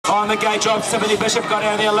on the gate drops. Tiffany Bishop got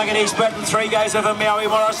out there. Look at he's split in 3 goes over Maui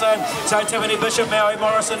Morrison. So Tiffany Bishop, Maui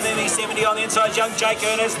Morrison, then he's 70 on the inside. Young Jake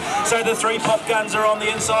Ernest. So the 3 pop guns are on the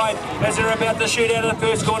inside as they're about to shoot out of the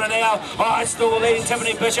first corner now. Oh, it's still leading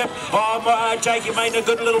Tiffany Bishop. Oh, Jake made a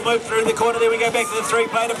good little move through the corner. There we go back to the 3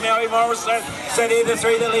 plate of Maui Morrison. So they're the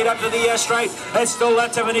 3 that lead up to the straight. It's still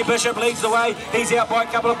Tiffany Bishop leads the way. He's out by a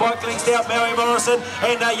couple of bike lengths down. Maui Morrison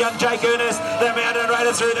and young Jake Ernest. The mountain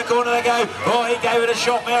rider through the corner they go. Oh, he gave it a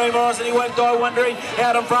shot, Maui Morrison. He won't die wondering.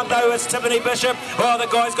 Out in front though, it's Tiffany Bishop. Oh, the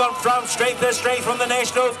guy's gone from strength to strength from the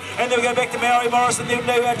Nationals. And then we go back to Maui Morrison. Then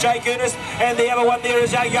Jake Ernest. And the other one there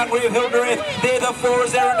is our young Rev Hildreth. They're the 4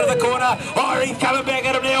 as they're into the corner. Oh, he's coming back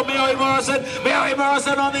at him now. Maui Morrison. Maui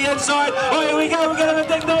Morrison on the inside. Oh, here we go. We're going to have a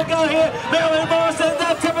ding dong go here. Maui Morrison.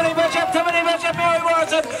 Tiffany Bishop. Tiffany Bishop. Maui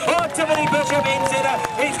Morrison. Oh, Tiffany Bishop ends it.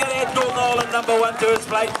 He's going to add North Island #1 to his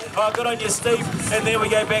plate. Oh, good on you, Steve. And then we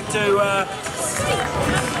go back to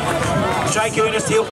Jake Ernest.